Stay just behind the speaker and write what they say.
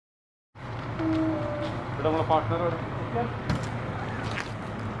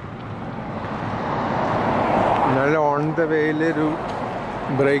നല്ല on the വേയിലൊരു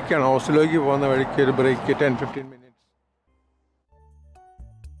ബ്രേക്കാണ്. ഓസ്ലോയ്ക്ക് പോകുന്ന വഴിക്ക് ഒരു ബ്രേക്ക് 10-15 minutes.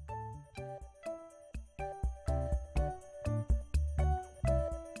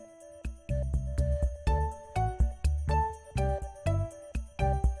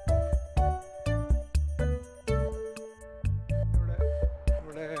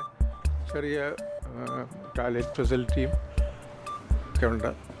 ഇവിടെ ചെറിയ ടോയ്ലറ്റ് ഫെസിലിറ്റിയും ഒക്കെ ഉണ്ട്.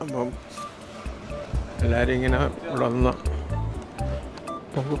 അപ്പം എല്ലാവരും ഇങ്ങനെ ഇവിടെ വന്ന്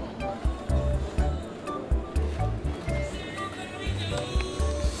പോകും.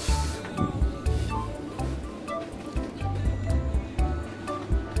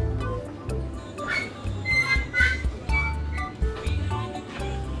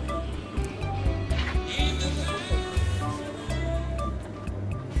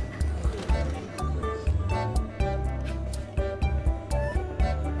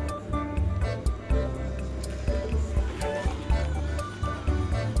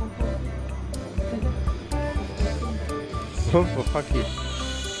 Popaki.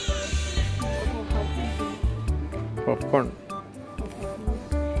 Popcorn.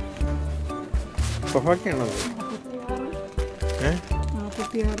 Popaki ആണത്.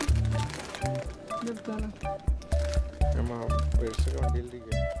 നമ്മ പേഴ്സൊക്കെ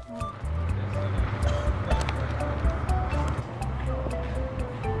വണ്ടിയിലിരിക്കുക.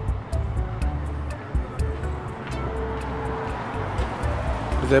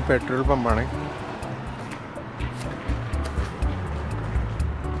 ഇത് പെട്രോൾ പമ്പാണ്.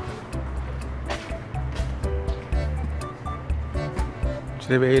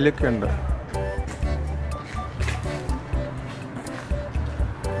 വെയിലൊക്കെ ഉണ്ട്.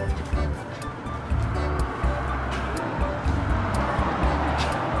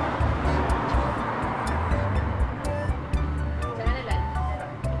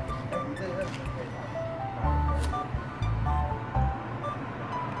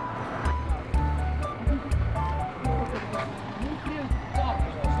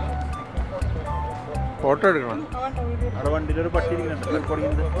 ഫോട്ടോ എടുക്കണം. അവിടെ വണ്ടിയിലൊരു പട്ടി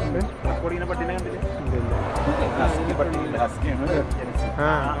റെക്കോർഡിങ്ങിന്റെ പട്ടീനെ കണ്ടില്ലേ?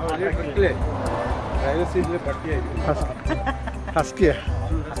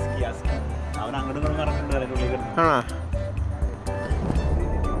 അവൻ അങ്ങോട്ടും ഇങ്ങോട്ടും കറക്കുന്നുണ്ട്. ആണോ?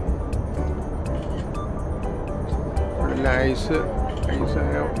 ഐസ്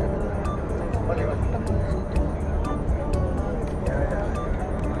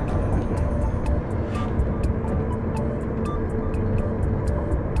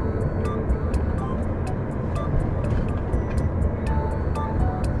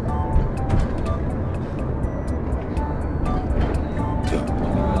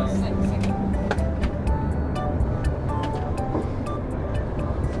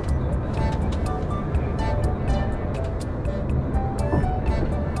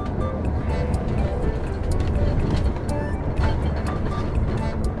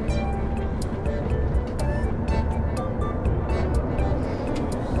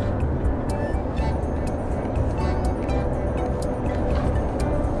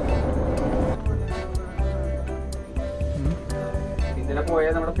പോയ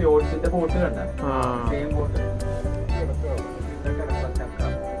നമ്മുടെ ഫ്യോർഡ്സിന്റെ ബോട്ട് കണ്ട സെയിം ബോട്ട്.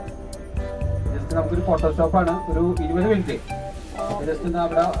 ജസ്റ്റ് നമുക്കൊരു ഫോട്ടോഷോപ്പാണ്. ഒരു 20 മിനിറ്റ് ജസ്റ്റ് ഒന്ന്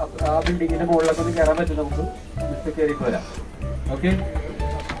അവിടെ ആ ബിൽഡിങ്ങിന്റെ മുകളിലൊക്കെ ഒന്ന് കയറാൻ പറ്റും. നമുക്ക് ജസ്റ്റ് കയറിയിട്ട് വരാം. ഓക്കെ.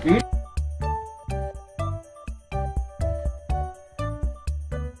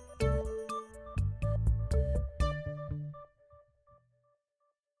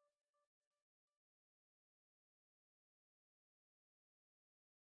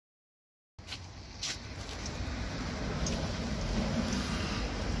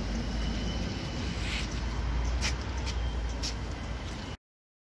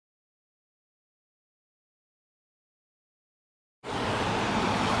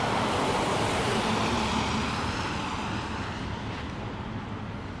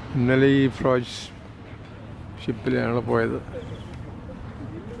 ഇന്നലെ ഈ ഫ്രോജ് ഷിപ്പിലാണ് പോയത്.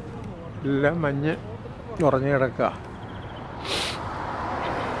 എല്ലാം മഞ്ഞ് ഉറഞ്ഞു കിടക്കുക.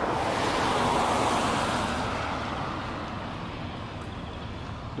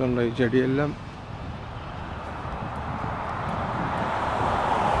 ഇതുണ്ട് ഈ ചെടിയെല്ലാം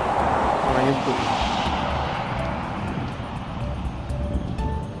ഉണങ്ങിപ്പോയി.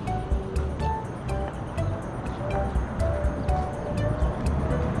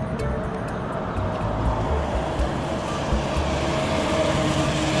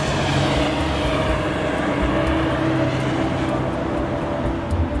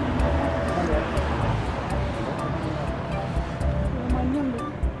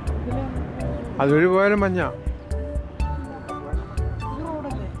 അതുവഴി പോയാലും മഞ്ഞ.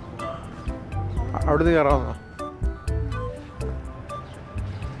 അവിടുന്ന് കയറാവുന്ന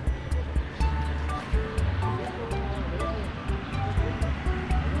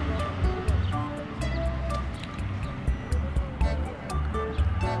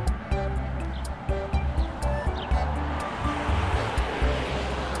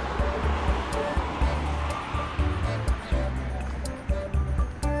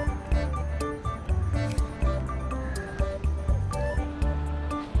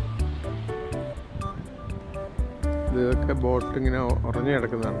ഇതൊക്കെ ബോട്ട് ഇങ്ങനെ ഉറഞ്ഞു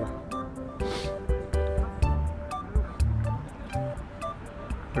കിടക്കുന്നുണ്ട്.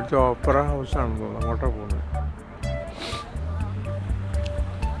 ഇവിടുത്തെ ഓപ്പറ ഹൗസാണെന്ന് തോന്നുന്നു. അങ്ങോട്ടാണ് പോകുന്നത്.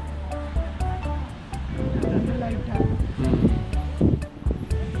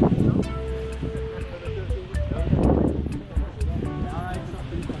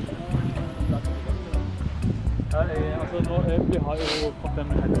 Vi har jo fått en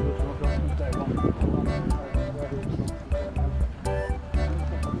helvete som har plass med flere ganger.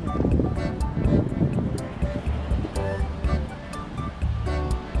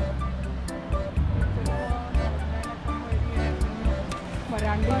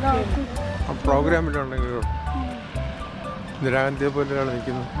 ആ പ്രോഗ്രാമിലുണ്ടെങ്കിൽ ഇന്ദിരാഗാന്ധിയെ പോലെ ഒരാൾ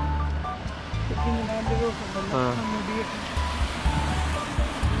നിൽക്കുന്നു. ആ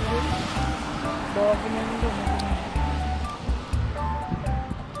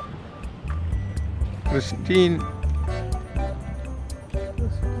ക്രിസ്റ്റീൻ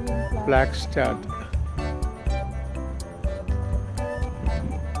ഫ്ലാഗ്സ്റ്റാഡ്.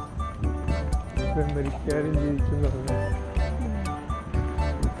 അമേരിക്കാരും ജീവിക്കുന്നത്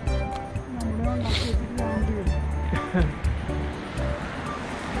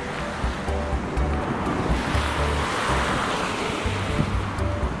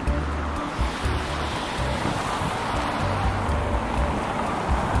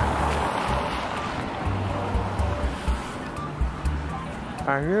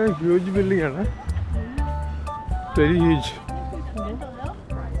അങ്ങനെ ഹ്യൂജ് ബിൽഡിംഗ് ആണ്. Very huge.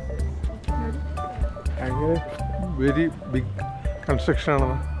 അങ്ങനെ വെരി ബിഗ് കൺസ്ട്രക്ഷൻ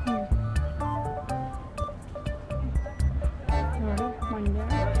ആണ്.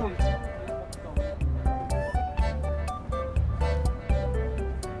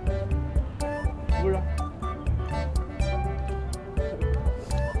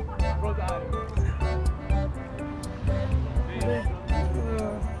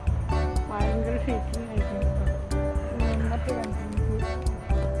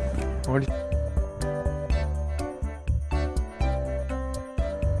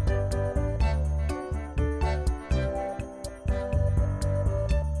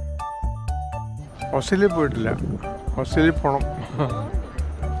 ഓസ്ട്രേലിയ പോയിട്ടില്ല. ഓസ്ട്രേലിയ പോകണം.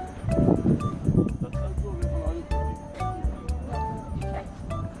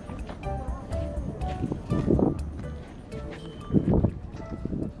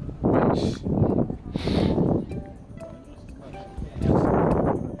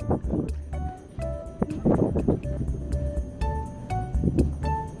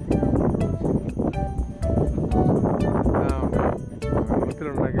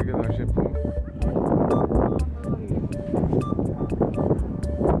 വെള്ളത്തിലുണ്ടാക്കിയിരിക്കുന്ന പക്ഷേ ഇപ്പം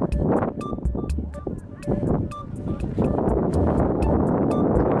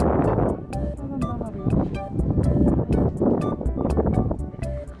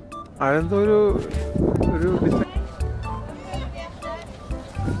അതെന്തോ ഒരു ഡിസൈൻ.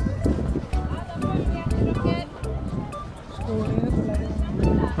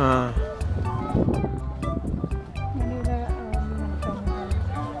 ആ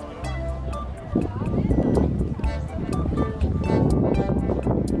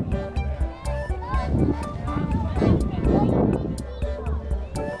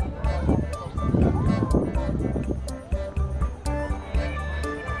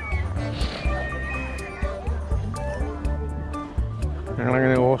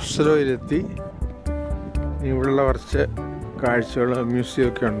ഞങ്ങളങ്ങനെ ഓസ്ലോയിലെത്തി. ഇവിടെയുള്ള കുറച്ച് കാഴ്ചകൾ,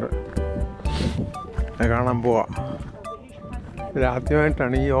 മ്യൂസിയമൊക്കെ ഉണ്ട്, അത് കാണാൻ പോവാം.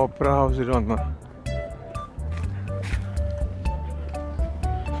 ആദ്യമായിട്ടാണ് ഈ ഓപ്പറ ഹൗസിൽ വന്നത്.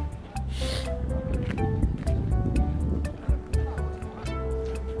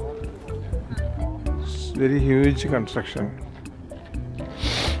 Very huge construction.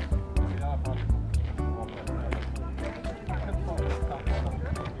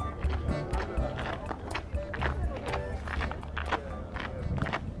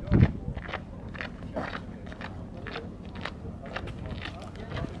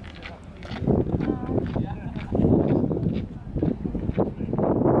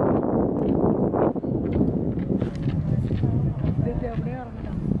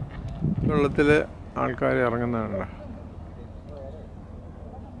 വെള്ളത്തിൽ ആൾക്കാർ ഇറങ്ങുന്നതാണ്.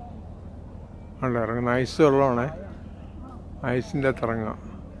 ഉണ്ട് ഇറങ്ങുന്ന ഐസ് വെള്ളമാണ്. ഐസിൻ്റെ അകത്ത് ഇറങ്ങുക.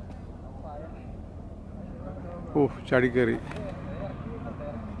 ഓ ചടിക്കറി.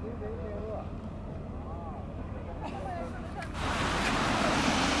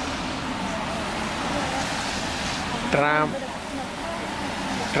 Drama.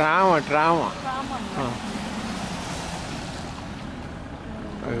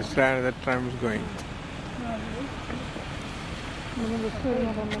 That tram is going.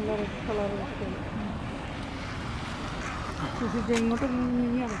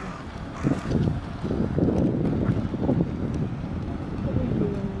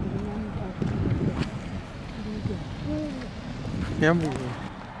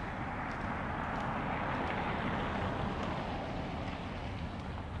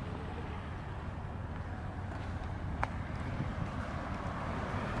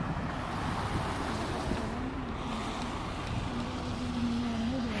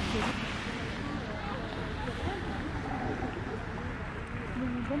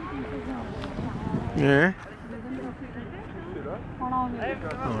 Yeah.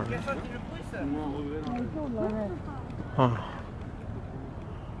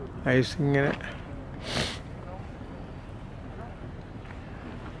 Ice ഇങ്ങനെ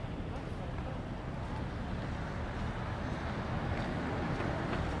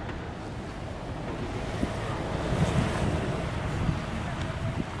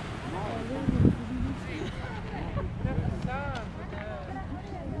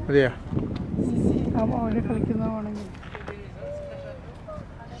അതെയാ അവിടെ കളിക്കുന്നതാണെങ്കിൽ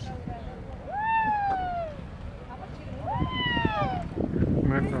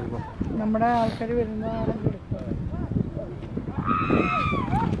നമ്മുടെ ആൾക്കാർ വരുന്നതാണെങ്കിൽ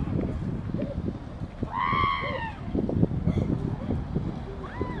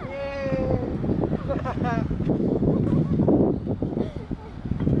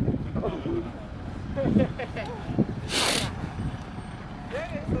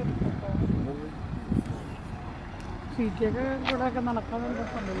സീറ്റൊക്കെ കൂടെ ഒക്കെ നടക്കാൻ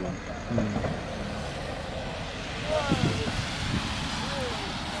രസമുണ്ടല്ലോ.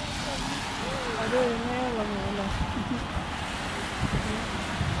 അത് എങ്ങനെയുള്ളതല്ലേ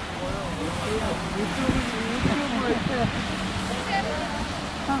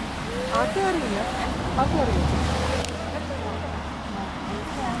ആർക്കും അറിയില്ല.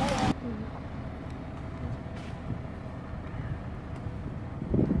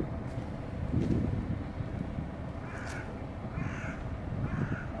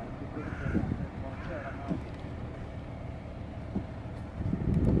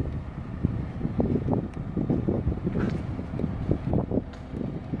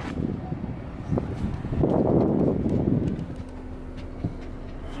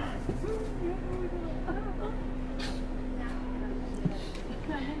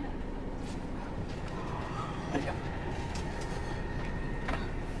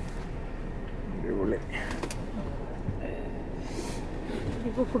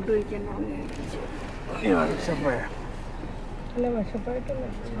 ഇപ്പോൾ ഫുഡ് കഴിക്കണമെന്ന് അല്ല വിശപ്പായിട്ടല്ല,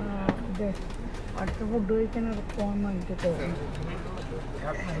 ഇത് അടുത്ത ഫുഡ് കഴിക്കാൻ പോകാൻ വേണ്ടിയിട്ട് തോന്നുന്നു.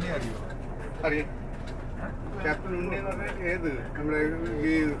 ക്യാപ്റ്റൻ ഉണ്ണി എന്ന് പറഞ്ഞാൽ ഏത് നമ്മുടെ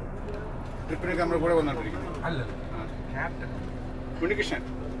ഈ ട്രിപ്പിനൊക്കെ നമ്മുടെ കൂടെ വന്നോണ്ടിരിക്കുന്നത് ഉണ്ണികൃഷ്ണൻ.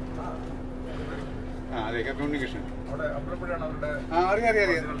 ആ അതെ, ക്യാപ്റ്റൻ ഉണ്ണികൃഷ്ണൻ. ആ അറിയാം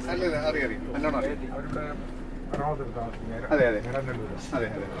അല്ലല്ല അറിയാം നല്ലോണം അറിയാം. അതെ അതെ അതെ അതെ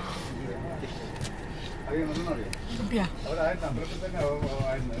അറിയാം നല്ലോണം അറിയാം. അവിടെ ആയിരുന്നു അമ്പലത്തിൽ തന്നെ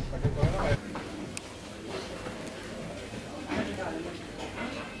ആയിരുന്നു.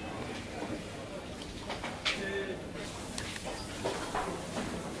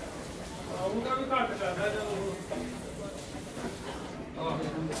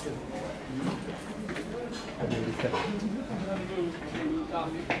 പക്ഷേ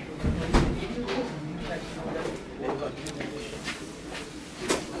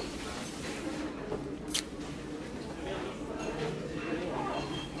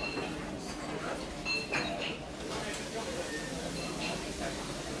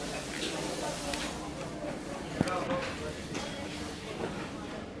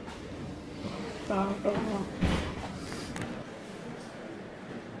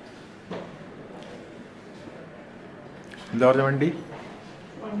എന്താ പറഞ്ഞ വണ്ടി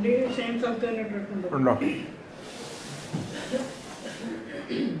സെയിം സ്ഥലത്ത് തന്നെ ഇട്ടിട്ടുണ്ടോ? ഉണ്ടോ?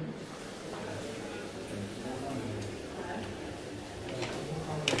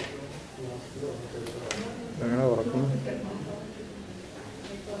 എങ്ങനെ തുറക്കുന്നു?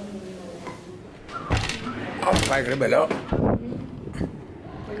 ഭയങ്കര ബലം.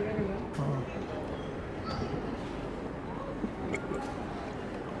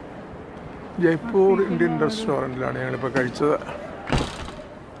 ജയ്പൂർ ഇന്ത്യൻ റെസ്റ്റോറൻറ്റിലാണ് ഞങ്ങളിപ്പോൾ കഴിച്ചത്.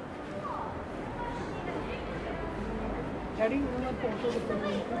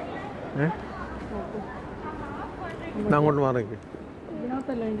 അങ്ങോട്ട് മാറിക്ക്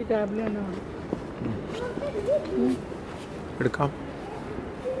ഇതിനകത്തല്ല, എനിക്ക് ടാബിൽ തന്നെ വേണം. എടുക്കാം.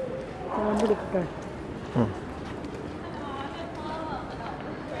 ടാബ് എടുക്കട്ടെ.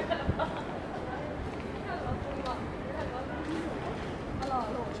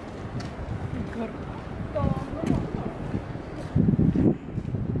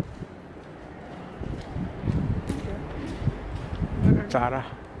 ചാര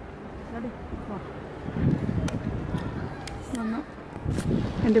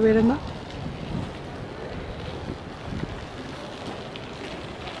എൻ്റെ പേരെന്താ?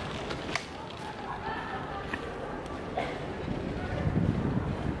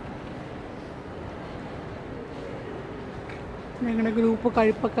 ഞങ്ങളുടെ ഗ്രൂപ്പ്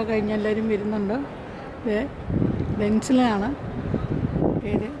കഴിപ്പൊക്കെ കഴിഞ്ഞ് എല്ലാവരും വരുന്നുണ്ട്. ഇത് ലെൻസിലാണ്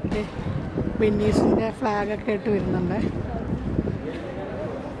പേര്. ഇത് വെന്നീസിൻ്റെ ഫ്ലാഗൊക്കെ ആയിട്ട് വരുന്നുണ്ട്.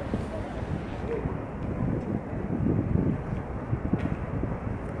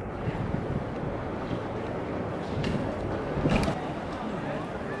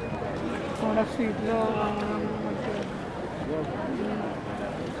 അവിടെ സീറ്റിൽ മറ്റേ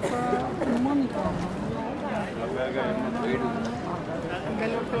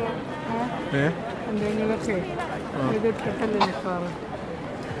എന്തെങ്കിലുമൊക്കെ ഇതിട്ടിട്ടല്ലേ നിൽക്കാറ്.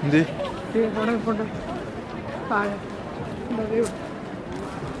 അവിടെ കൊണ്ട് താഴെ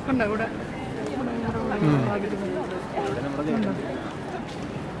കണ്ടോ ഇവിടെ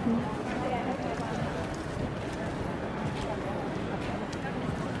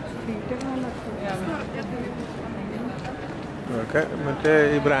ഒക്കെ മറ്റേ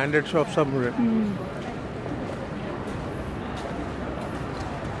ഈ ബ്രാൻഡഡ് ഷോപ്സാണ് മുഴുവൻ.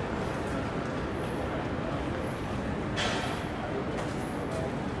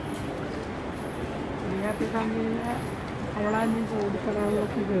 അവളാഞ്ഞ്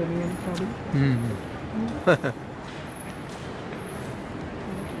ഓടിക്കടകളിലൊക്കെ കയറി ചാടി.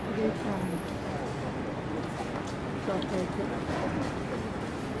 ചോക്ലേറ്റ്